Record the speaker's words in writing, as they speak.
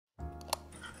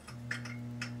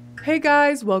Hey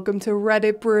guys, welcome to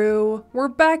Reddit Brew. We're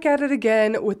back at it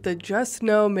again with the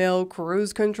JUSTNOMIL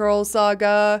cruise control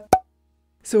saga.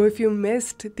 So if you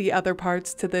missed the other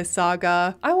parts to this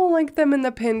saga, I will link them in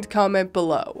the pinned comment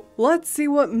below. Let's see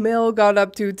what Mill got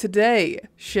up to today,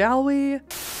 shall we?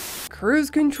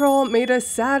 Cruise control made a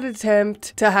sad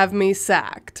attempt to have me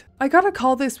sacked. I got a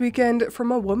call this weekend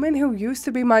from a woman who used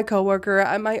to be my coworker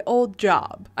at my old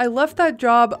job. I left that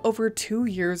job over 2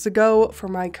 years ago for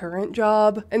my current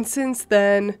job, and since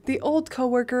then, the old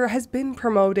coworker has been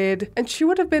promoted, and she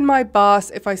would have been my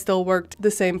boss if I still worked the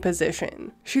same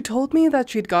position. She told me that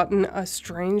she'd gotten a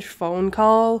strange phone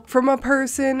call from a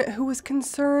person who was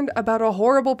concerned about a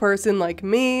horrible person like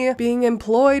me being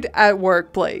employed at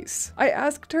workplace. I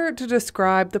asked her to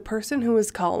describe the person who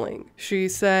was calling. She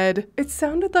said, it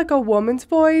sounded like a woman's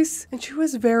voice, and she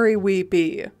was very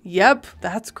weepy. Yep,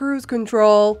 that's cruise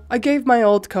control. I gave my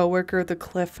old coworker the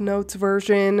Cliff Notes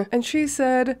version, and she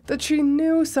said that she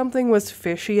knew something was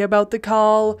fishy about the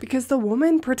call because the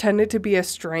woman pretended to be a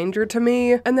stranger to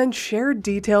me and then shared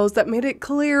details that made it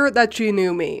clear that she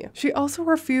knew me. She also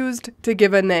refused to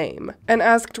give a name and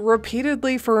asked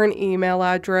repeatedly for an email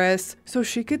address so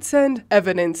she could send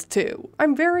evidence to.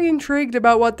 I'm very intrigued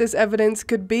about what this evidence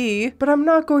could be, but I'm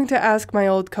not going to ask my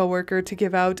old coworker to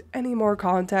give out any more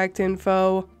contact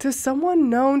info to someone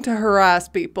known to harass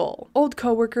people. Old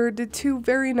coworker did 2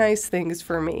 very nice things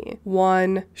for me.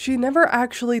 1, she never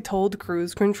actually told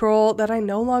cruise control that I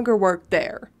no longer worked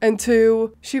there. And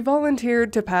 2, she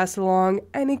volunteered to pass along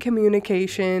any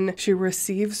communication she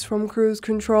receives from cruise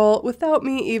control without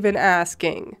me even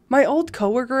asking. My old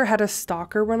coworker had a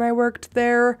stalker when I worked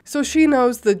there, so she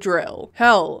knows the drill.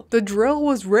 Hell, the drill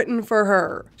was written for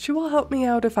her. She will help me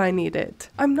out if I need it.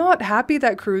 I'm not happy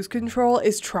that cruise control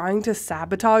is trying to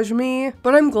sabotage me,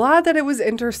 but I'm glad that it was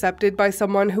intercepted by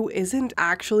someone who isn't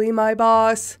actually my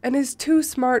boss and is too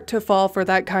smart to fall for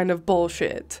that kind of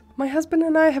bullshit. My husband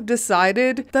and I have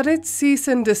decided that it's cease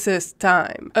and desist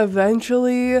time.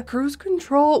 Eventually, cruise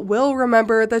control will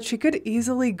remember that she could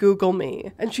easily Google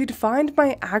me, and she'd find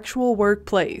my actual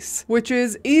workplace, which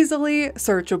is easily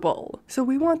searchable. So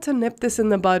we want to nip this in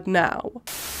the bud now.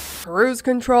 Cruise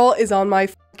control is on my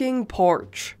fucking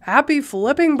porch. Happy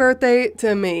flipping birthday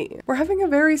to me. We're having a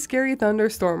very scary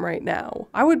thunderstorm right now.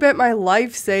 I would bet my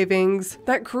life savings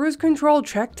that cruise control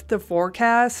checked the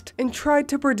forecast and tried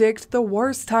to predict the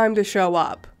worst time to show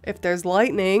up. If there's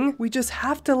lightning, we just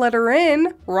have to let her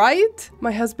in, right?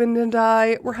 My husband and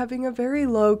I were having a very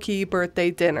low-key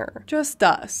birthday dinner. Just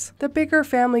us. The bigger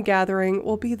family gathering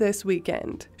will be this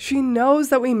weekend. She knows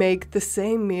that we make the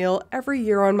same meal every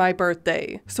year on my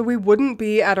birthday, so we wouldn't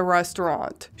be at a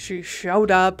restaurant. She showed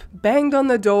up, banged on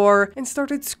the door, and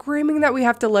started screaming that we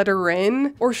have to let her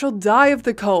in, or she'll die of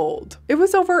the cold. It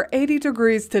was over 80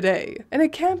 degrees today, and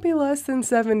it can't be less than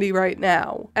 70 right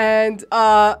now. And,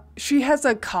 she has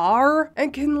a car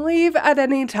and can leave at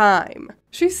any time.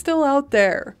 She's still out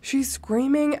there. She's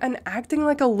screaming and acting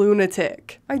like a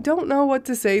lunatic. I don't know what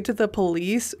to say to the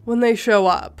police when they show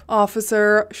up.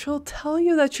 Officer, she'll tell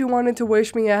you that she wanted to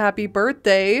wish me a happy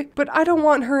birthday, but I don't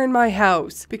want her in my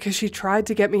house because she tried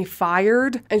to get me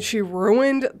fired and she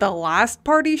ruined the last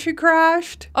party she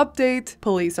crashed. Update,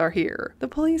 police are here. The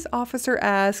police officer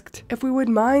asked if we would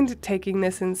mind taking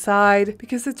this inside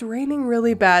because it's raining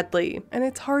really badly and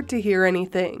it's hard to hear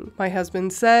anything. My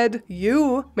husband said,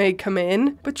 you may come in,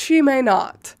 but she may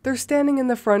not. They're standing in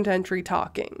the front entry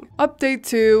talking. Update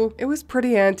 2, it was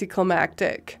pretty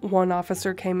anticlimactic. One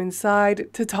officer came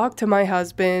inside to talk to my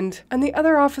husband, and the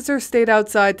other officer stayed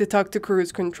outside to talk to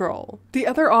cruise control. The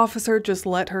other officer just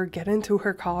let her get into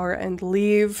her car and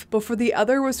leave before the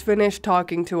other was finished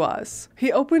talking to us.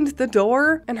 He opened the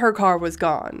door and her car was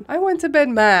gone. I went to bed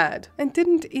mad and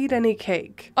didn't eat any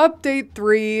cake. Update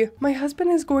 3, my husband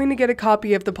is going to get a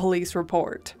copy of the police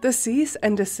report. The cease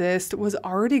and desist was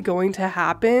already going to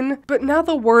happen, but now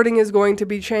the wording is going to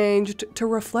be changed to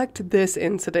reflect this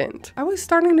incident. I was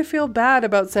starting to feel bad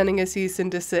about sending a cease and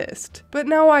desist, but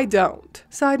now I don't.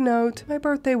 Side note, my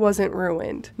birthday wasn't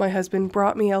ruined. My husband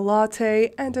brought me a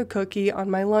latte and a cookie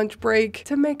on my lunch break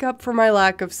to make up for my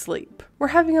lack of sleep. We're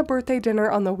having a birthday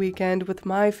dinner on the weekend with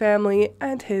my family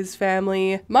and his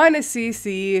family, minus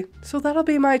CC, so that'll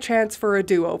be my chance for a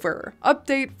do-over.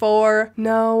 Update 4,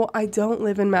 no, I don't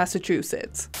live in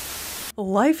Massachusetts.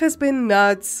 Life has been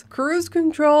nuts. Cruise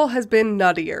control has been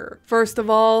nuttier. First of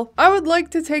all, I would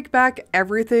like to take back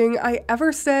everything I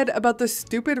ever said about the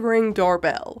stupid Ring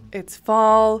doorbell. It's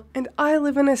fall, and I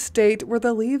live in a state where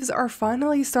the leaves are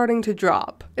finally starting to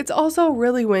drop. It's also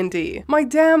really windy. My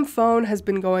damn phone has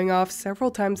been going off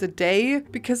several times a day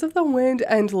because of the wind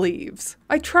and leaves.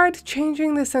 I tried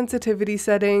changing the sensitivity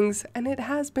settings, and it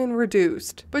has been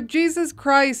reduced. But Jesus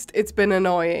Christ, it's been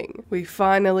annoying. We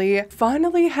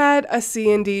finally had a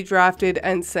C&D drafted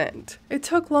and sent. It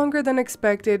took longer than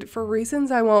expected for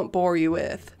reasons I won't bore you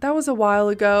with. That was a while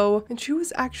ago, and she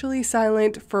was actually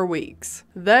silent for weeks.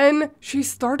 Then, she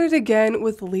started again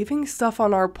with leaving stuff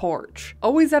on our porch,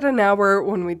 always at an hour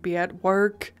when we'd be at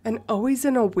work, and always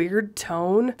in a weird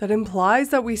tone that implies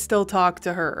that we still talk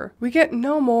to her. We get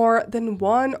no more than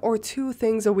 1 or 2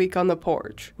 things a week on the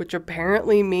porch, which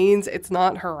apparently means it's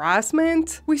not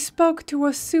harassment. We spoke to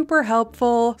a super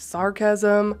helpful,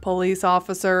 sarcasm, police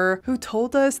officer who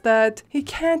told us that he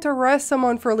can't arrest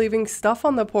someone for leaving stuff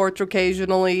on the porch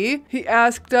occasionally. He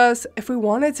asked us if we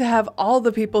wanted to have all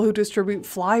the people who distribute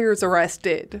flyers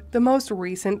arrested. The most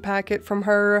recent packet from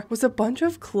her was a bunch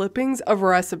of clippings of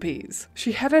recipes.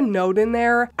 She had a note in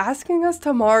there asking us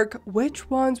to mark which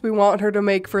ones we want her to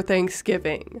make for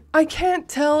Thanksgiving. I can't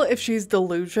tell if she's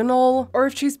delusional or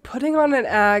if she's putting on an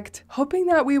act, hoping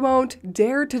that we won't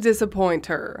dare to disappoint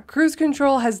her. Cruise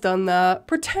control has done the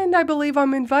pretend I believe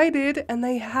I'm invited and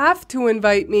they have to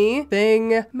invite me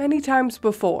thing many times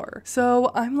before,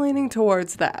 so I'm leaning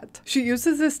towards that. She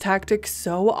uses this tactic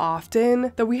so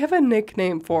often that we have a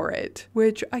nickname for it,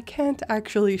 which I can't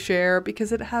actually share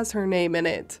because it has her name in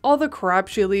it. All the crap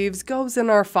she leaves goes in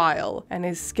our file and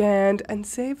is scanned and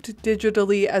saved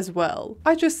digitally as well.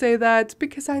 I just say that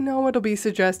because I know it'll be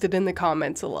suggested in the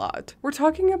comments a lot. We're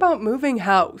talking about moving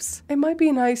house. It might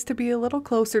be nice to be a little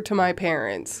closer to my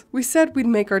parents. We said we'd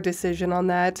make our decision on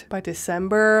that by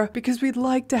December because we'd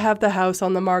like to have the house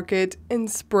on the market in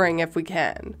spring if we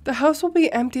can. The house will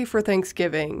be empty for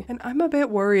Thanksgiving, and I'm a bit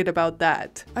worried about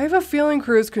that. I have a feeling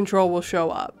cruise control will show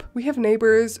up. We have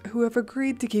neighbors who have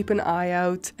agreed to keep an eye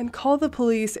out and call the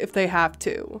police if they have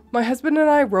to. My husband and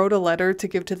I wrote a letter to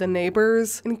give to the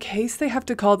neighbors in case they have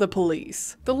to call the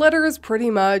police. The letter is pretty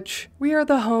much, we are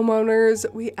the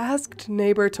homeowners, we asked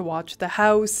neighbor to watch the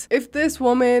house. If this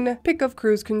woman, pick of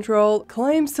cruise control,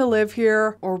 claims to live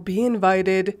here or be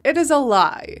invited, it is a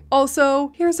lie.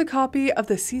 Also, here's a copy of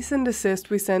the cease and desist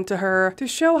we sent to her to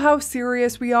show how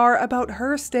serious we are about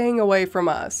her staying away from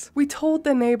us. We told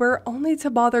the neighbor only to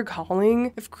bother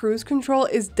calling if cruise control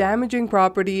is damaging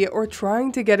property or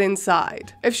trying to get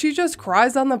inside. If she just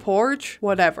cries on the porch,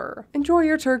 whatever. Enjoy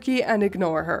your turkey and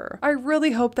ignore her. I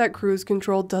really hope that cruise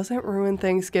control doesn't ruin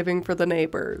Thanksgiving for the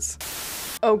neighbors.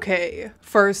 Okay,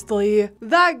 firstly,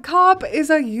 that cop is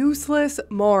a useless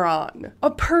moron. A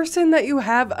person that you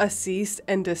have a cease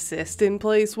and desist in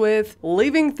place with,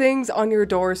 leaving things on your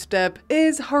doorstep,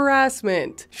 is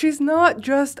harassment. She's not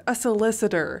just a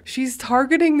solicitor. She's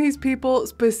targeting these people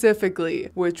specifically,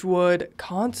 which would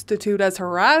constitute as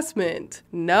harassment.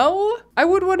 No? I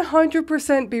would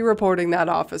 100% be reporting that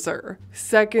officer.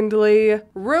 Secondly,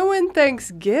 ruin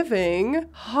Thanksgiving?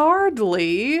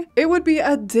 Hardly. It would be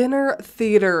a dinner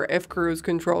theater if cruise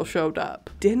control showed up.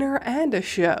 Dinner and a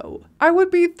show. I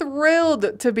would be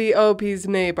thrilled to be OP's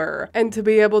neighbor and to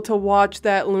be able to watch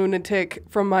that lunatic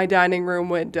from my dining room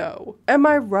window. Am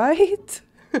I right?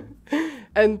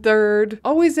 And third,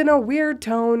 always in a weird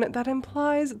tone that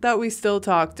implies that we still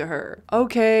talk to her.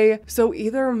 Okay, so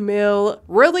either Mill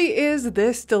really is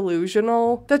this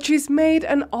delusional that she's made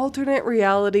an alternate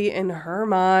reality in her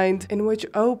mind in which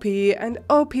OP and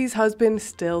OP's husband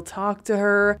still talk to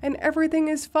her and everything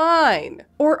is fine.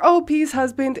 Or OP's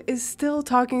husband is still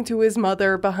talking to his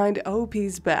mother behind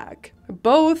OP's back.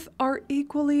 Both are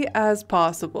equally as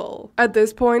possible. At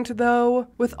this point though,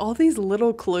 with all these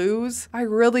little clues, I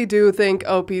really do think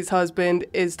OP's husband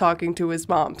is talking to his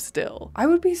mom still. I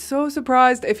would be so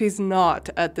surprised if he's not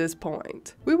at this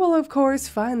point. We will of course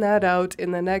find that out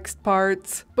in the next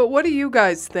parts, but what do you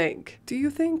guys think? Do you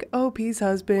think OP's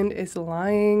husband is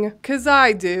lying? 'Cause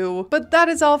I do. But that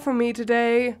is all from me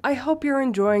today. I hope you're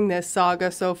enjoying this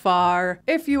saga so far.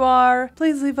 If you are,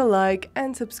 please leave a like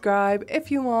and subscribe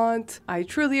if you want. I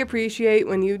truly appreciate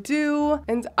when you do,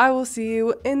 and I will see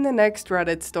you in the next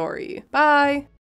Reddit story. Bye!